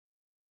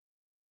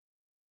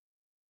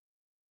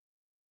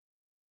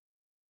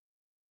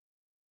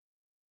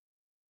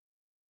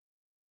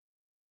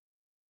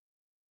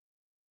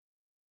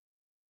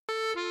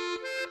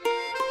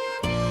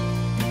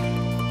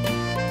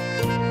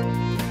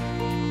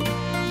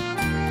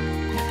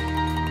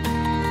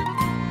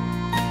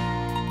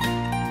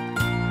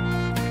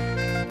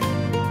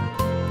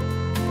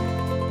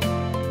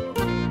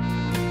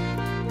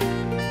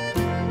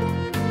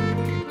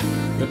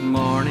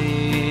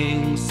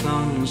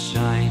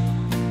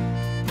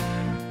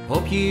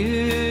Hope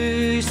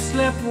you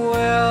slept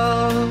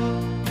well.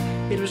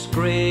 It was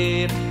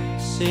great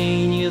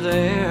seeing you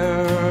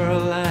there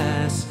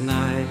last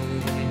night.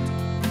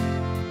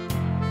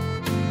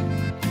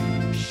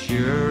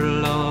 Sure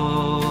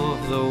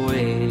love the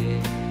way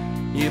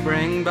you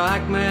bring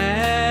back memories,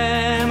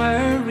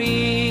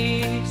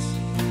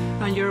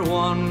 and you're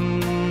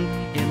one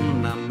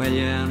in a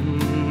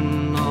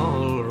million,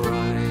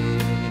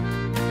 alright.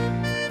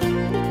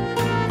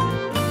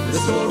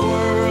 This old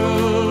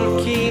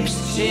world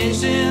keeps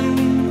changing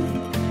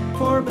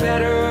for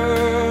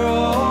better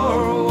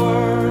or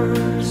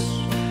worse,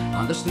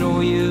 and there's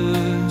no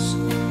use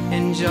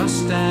in just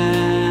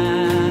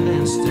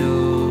standing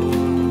still.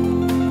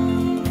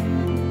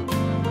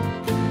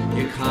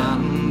 You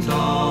can't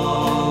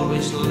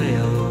always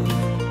live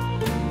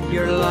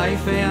your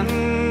life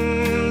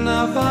in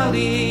a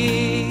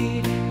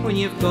valley when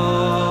you've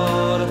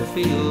got to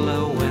feel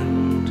the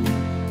wind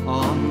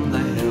on the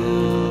hill.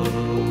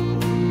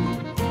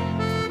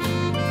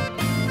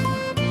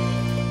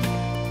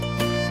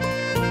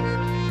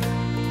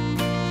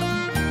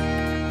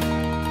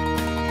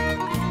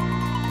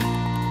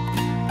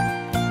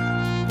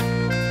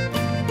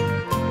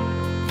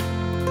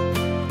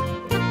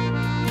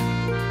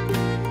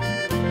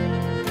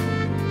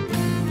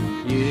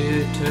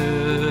 You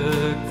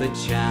took the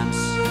chance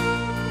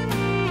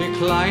to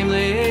climb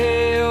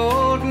the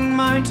old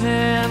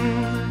mountain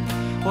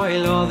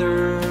while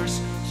others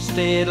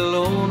stayed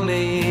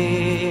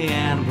lonely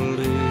and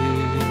blue.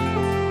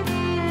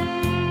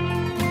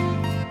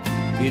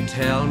 You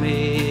tell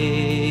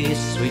me,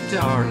 sweet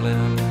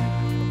darling,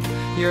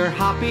 you're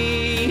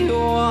happy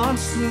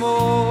once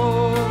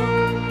more,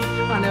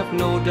 and I've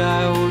no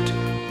doubt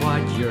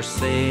what you're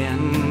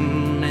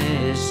saying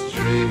is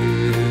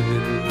true.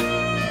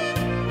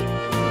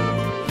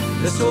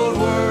 This old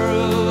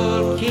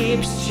world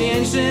keeps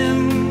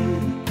changing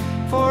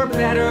for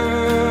better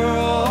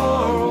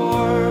or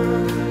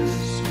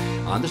worse,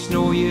 and there's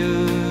no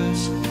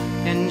use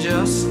in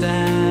just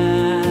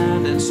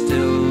standing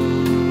still.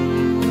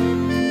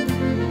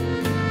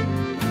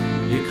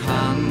 You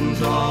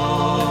can't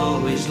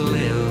always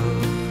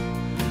live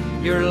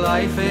your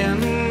life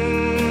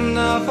in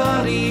a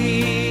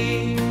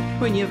valley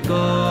when you've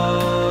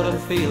got to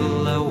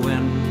feel the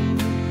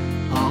wind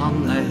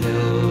on the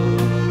hill.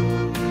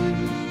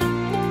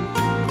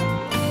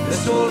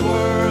 This old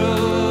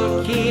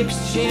world keeps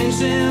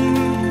changing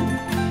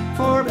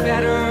for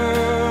better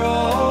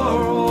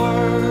or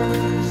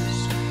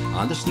worse,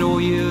 and there's no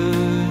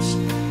use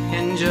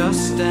in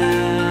just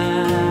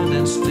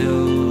standing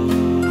still.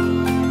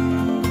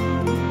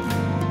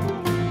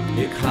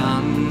 You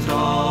can't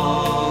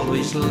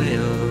always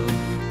live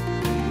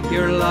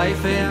your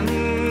life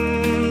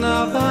in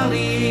a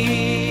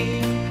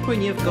valley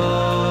when you've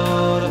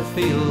got to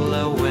feel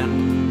the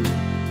wind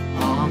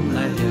on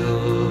the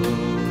hill.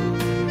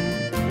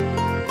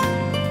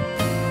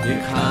 You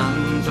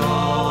can't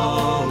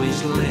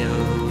always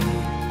live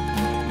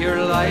your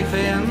life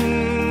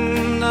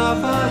in a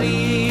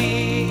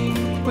valley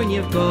when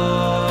you've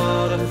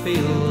got to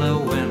feel the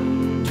wind